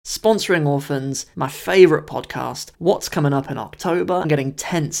sponsoring orphans, my favourite podcast, what's coming up in October, and getting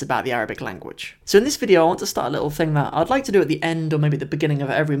tense about the Arabic language. So in this video, I want to start a little thing that I'd like to do at the end or maybe the beginning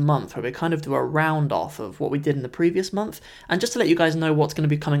of every month, where we kind of do a round off of what we did in the previous month, and just to let you guys know what's going to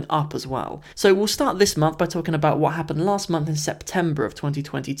be coming up as well. So we'll start this month by talking about what happened last month in September of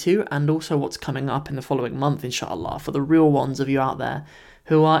 2022, and also what's coming up in the following month, inshallah, for the real ones of you out there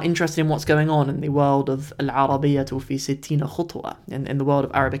who are interested in what's going on in the world of Al-Arabiyyatu fi Sittina Khutwa, in the world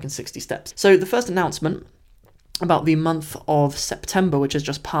of Arabic in 60 steps. So the first announcement about the month of September, which has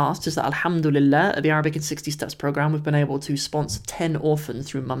just passed, is that alhamdulillah, the Arabic in 60 Steps program, we've been able to sponsor 10 orphans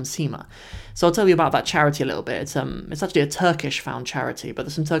through Mamsima. So I'll tell you about that charity a little bit. It's actually a Turkish-found charity, but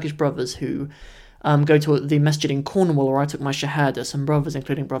there's some Turkish brothers who go to the masjid in Cornwall where I took my shahada, some brothers,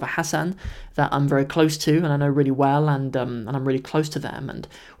 including brother Hassan, that I'm very close to and I know really well, and I'm really close to them, and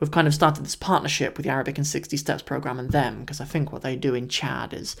we've kind of started this partnership with the Arabic in 60 Steps program and them, because I think what they do in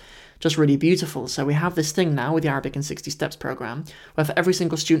Chad is just really beautiful. So we have this thing now with the Arabic in 60 Steps program, where for every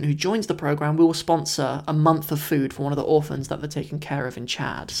single student who joins the program, we will sponsor a month of food for one of the orphans that they're taking care of in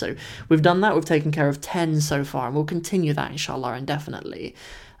Chad. So we've done that, we've taken care of 10 so far, and we'll continue that inshallah indefinitely.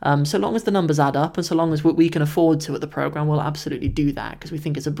 So long as the numbers add up, and so long as we can afford to at the program, we'll absolutely do that, because we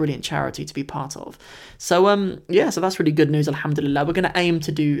think it's a brilliant charity to be part of. So so that's really good news, alhamdulillah. We're going to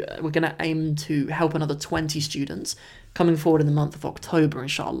aim to help another 20 students coming forward in the month of October,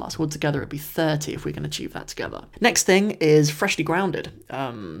 inshallah. So altogether it'd be 30 if we can achieve that together. Next thing is Freshly Grounded.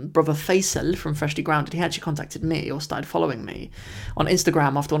 Brother Faisal from Freshly Grounded, he actually contacted me, or started following me on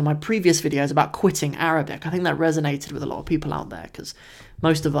Instagram after one of my previous videos about quitting Arabic. I think that resonated with a lot of people out there, because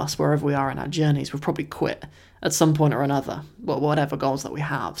most of us, wherever we are in our journeys, we've probably quit at some point or another, whatever goals that we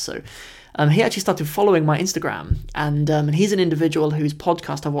have. So he actually started following my Instagram, and he's an individual whose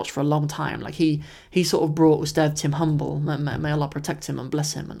podcast I've watched for a long time. Like he sort of brought Ustad Tim Humble, may Allah protect him and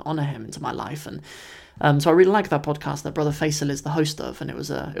bless him and honour him, into my life, and so I really like that podcast that Brother Faisal is the host of, and it was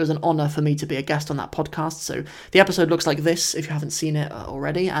an honour for me to be a guest on that podcast. So the episode looks like this if you haven't seen it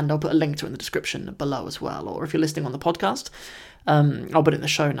already, and I'll put a link to it in the description below as well, or if you're listening on the podcast, I'll put it in the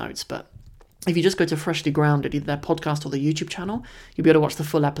show notes. But if you just go to Freshly Grounded, either their podcast or the YouTube channel, you'll be able to watch the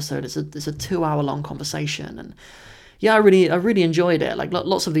full episode. It's a 2-hour-long conversation, and yeah, I really enjoyed it. Like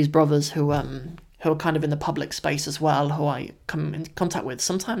lots of these brothers who are kind of in the public space as well, who I come in contact with,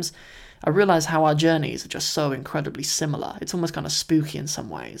 sometimes I realise how our journeys are just so incredibly similar. It's almost kind of spooky in some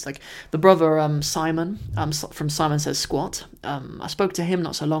ways. Like the brother Simon from Simon Says Squat, I spoke to him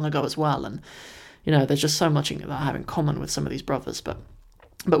not so long ago as well, and there's just so much that I have in common with some of these brothers. But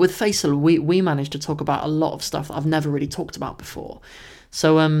with Faisal, we managed to talk about a lot of stuff that I've never really talked about before.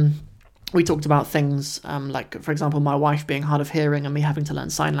 So we talked about things like, for example, my wife being hard of hearing and me having to learn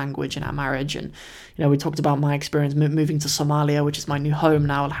sign language in our marriage. And, we talked about my experience moving to Somalia, which is my new home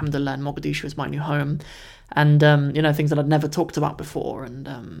now, alhamdulillah, and Mogadishu is my new home. And, things that I'd never talked about before.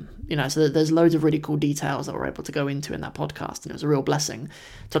 And, so there's loads of really cool details that we're able to go into in that podcast. And it was a real blessing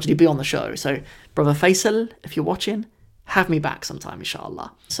to actually be on the show. So, Brother Faisal, if you're watching, have me back sometime,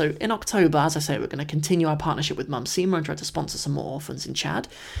 inshallah. So in October, as I say, we're going to continue our partnership with Mamsima and try to sponsor some more orphans in Chad.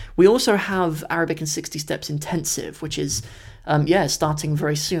 We also have Arabic in 60 Steps Intensive, which is, starting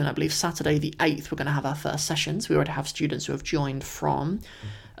very soon. I believe Saturday the 8th, we're going to have our first sessions. We already have students who have joined from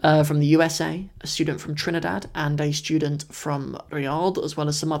the USA, a student from Trinidad, and a student from Riyadh, as well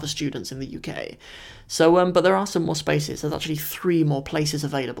as some other students in the UK. So, but there are some more spaces. There's actually 3 more places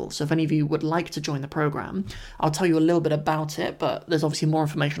available. So if any of you would like to join the program, I'll tell you a little bit about it, but there's obviously more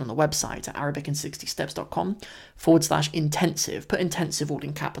information on the website at arabic60steps.com/intensive. Put intensive all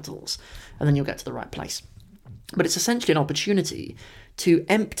in capitals, and then you'll get to the right place. But it's essentially an opportunity to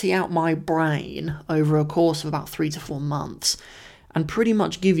empty out my brain over a course of about 3 to 4 months, and pretty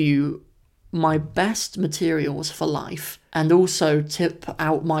much give you my best materials for life, and also tip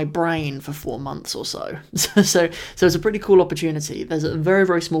out my brain for 4 months or so. So it's a pretty cool opportunity. There's a very,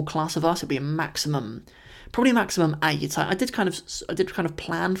 very small class of us. It'll be probably maximum 8. I did kind of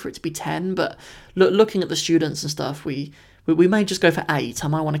plan for it to be 10, but looking at the students and stuff, we may just go for 8. I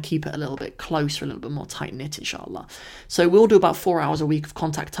might want to keep it a little bit closer, a little bit more tight-knit, inshallah. So we'll do about 4 hours a week of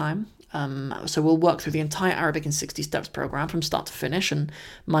contact time. So we'll work through the entire Arabic in 60 Steps program from start to finish, and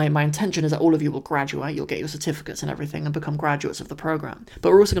my intention is that all of you will graduate, you'll get your certificates and everything and become graduates of the program.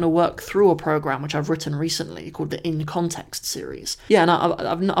 But we're also going to work through a program which I've written recently called the In Context series. Yeah, and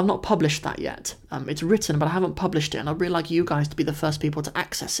I've not published that yet. It's written, but I haven't published it, and I'd really like you guys to be the first people to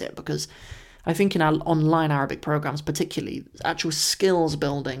access it, because I think in our online Arabic programs particularly, actual skills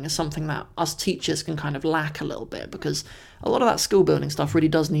building is something that us teachers can kind of lack a little bit, because a lot of that skill building stuff really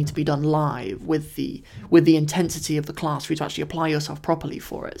does need to be done live with the intensity of the class for you to actually apply yourself properly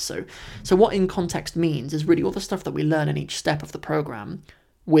for it. So what in context means is really all the stuff that we learn in each step of the program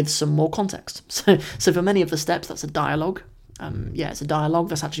with some more context. So for many of the steps, that's a dialogue. It's a dialogue.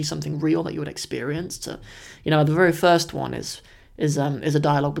 That's actually something real that you would experience. The very first one is a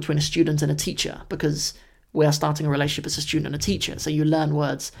dialogue between a student and a teacher, because we are starting a relationship as a student and a teacher. So you learn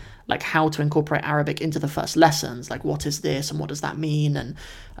words like how to incorporate Arabic into the first lessons, like what is this and what does that mean, and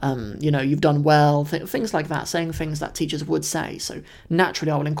you've done well, things like that, saying things that teachers would say. So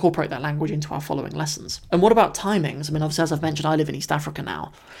naturally I will incorporate that language into our following lessons. And what about timings? I mean, obviously, as I've mentioned, I live in East Africa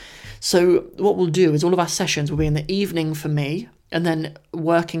now. So what we'll do is all of our sessions will be in the evening for me, and then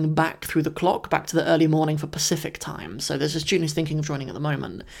working back through the clock, back to the early morning for Pacific time. So there's a student who's thinking of joining at the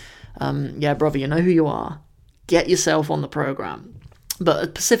moment. Brother, you know who you are. Get yourself on the program. But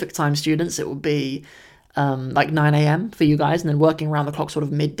at Pacific time students, it will be like 9 a.m. for you guys, and then working around the clock sort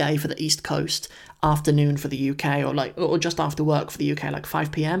of midday for the East Coast, afternoon for the UK, or just after work for the UK, like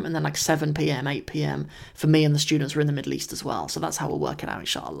 5 p.m, and then like 7 p.m, 8 p.m. for me and the students who are in the Middle East as well. So that's how we'll work it out,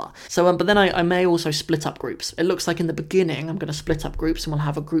 inshallah. So, but then I may also split up groups. It looks like in the beginning I'm going to split up groups, and we'll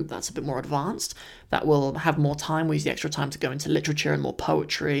have a group that's a bit more advanced, that will have more time. We use the extra time to go into literature and more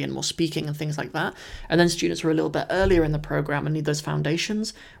poetry and more speaking and things like that. And then students who are a little bit earlier in the program and need those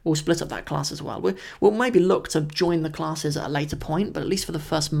foundations, we'll split up that class as well. We'll maybe look to join the classes at a later point, but at least for the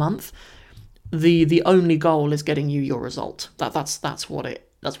first month, the only goal is getting you your result. That's what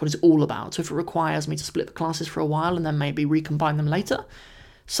it's all about. So if it requires me to split the classes for a while and then maybe recombine them later,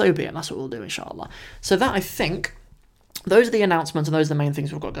 so be it. That's what we'll do, inshallah. So that, I think, those are the announcements, and those are the main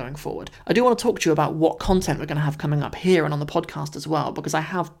things we've got going forward. I do want to talk to you about what content we're going to have coming up here and on the podcast as well, because I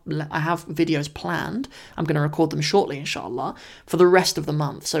have videos planned. I'm going to record them shortly, inshallah, for the rest of the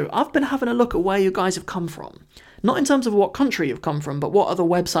month. So I've been having a look at where you guys have come from. Not in terms of what country you've come from, but what other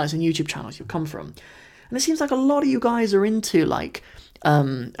websites and YouTube channels you've come from. And it seems like a lot of you guys are into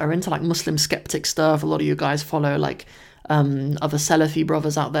Muslim skeptic stuff. A lot of you guys follow other Salafi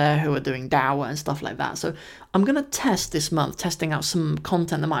brothers out there who are doing dawah and stuff like that. So I'm going to test this month, testing out some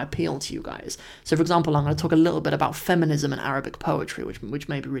content that might appeal to you guys. So for example, I'm going to talk a little bit about feminism and Arabic poetry, which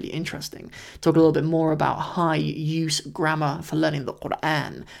may be really interesting. Talk a little bit more about high use grammar for learning the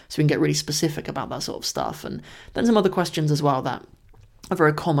Quran, so we can get really specific about that sort of stuff. And then some other questions as well that are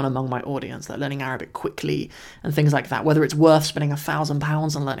very common among my audience, like learning Arabic quickly and things like that. Whether it's worth spending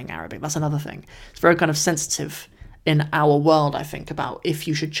 £1,000 on learning Arabic, that's another thing. It's very kind of sensitive in our world, I think, about if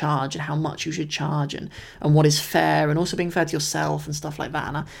you should charge and how much you should charge and what is fair, and also being fair to yourself and stuff like that.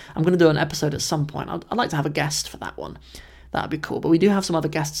 And I'm going to do an episode at some point. I'd like to have a guest for that one. That'd be cool. But we do have some other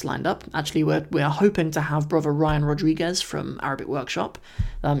guests lined up. Actually, we are hoping to have brother Ryan Rodriguez from Arabic Workshop.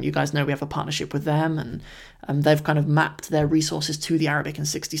 You guys know we have a partnership with them, and they've kind of mapped their resources to the Arabic in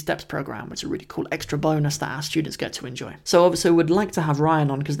 60 Steps program, which is a really cool extra bonus that our students get to enjoy. So obviously we'd like to have Ryan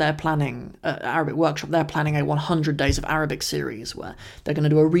on, because they're planning, Arabic Workshop, they're planning a 100 Days of Arabic series where they're going to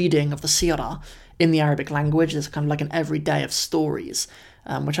do a reading of the Sirah in the Arabic language. There's kind of like an every day of stories,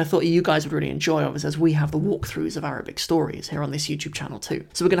 which I thought you guys would really enjoy, obviously, as we have the walkthroughs of Arabic stories here on this YouTube channel too.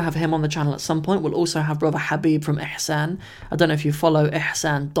 So we're going to have him on the channel at some point. We'll also have brother Habib from Ihsan. I don't know if you follow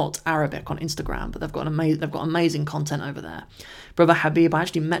ihsan.arabic on Instagram, but they've got amazing content over there. Brother Habib, I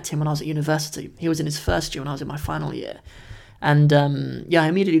actually met him when I was at university. He was in his first year when I was in my final year. And I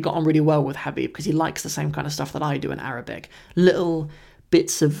immediately got on really well with Habib, because he likes the same kind of stuff that I do in Arabic. Little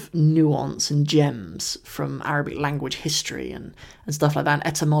bits of nuance and gems from Arabic language history and stuff like that, and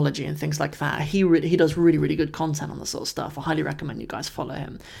etymology and things like that. He does really, really good content on this sort of stuff. I highly recommend you guys follow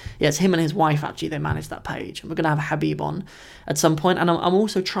him. Yeah, it's him and his wife, actually, they manage that page. And we're going to have Habib on at some point. And I'm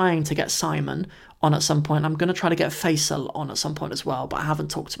also trying to get Simon on at some point. I'm going to try to get Faisal on at some point as well, but I haven't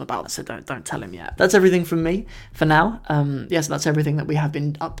talked to him about that, so don't tell him yet. That's everything from me for now. So that's everything that we have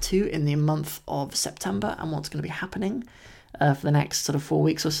been up to in the month of September and what's going to be happening for the next sort of 4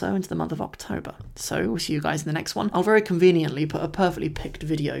 weeks or so into the month of October. So we'll see you guys in the next one. I'll very conveniently put a perfectly picked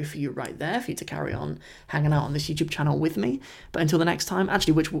video for you right there for you to carry on hanging out on this YouTube channel with me. But until the next time,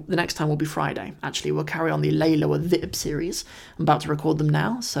 the next time will be Friday. Actually, we'll carry on the Layla wa Dhib series. I'm about to record them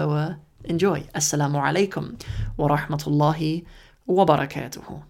now, so enjoy. Assalamu alaikum wa rahmatullahi wa barakatuhu.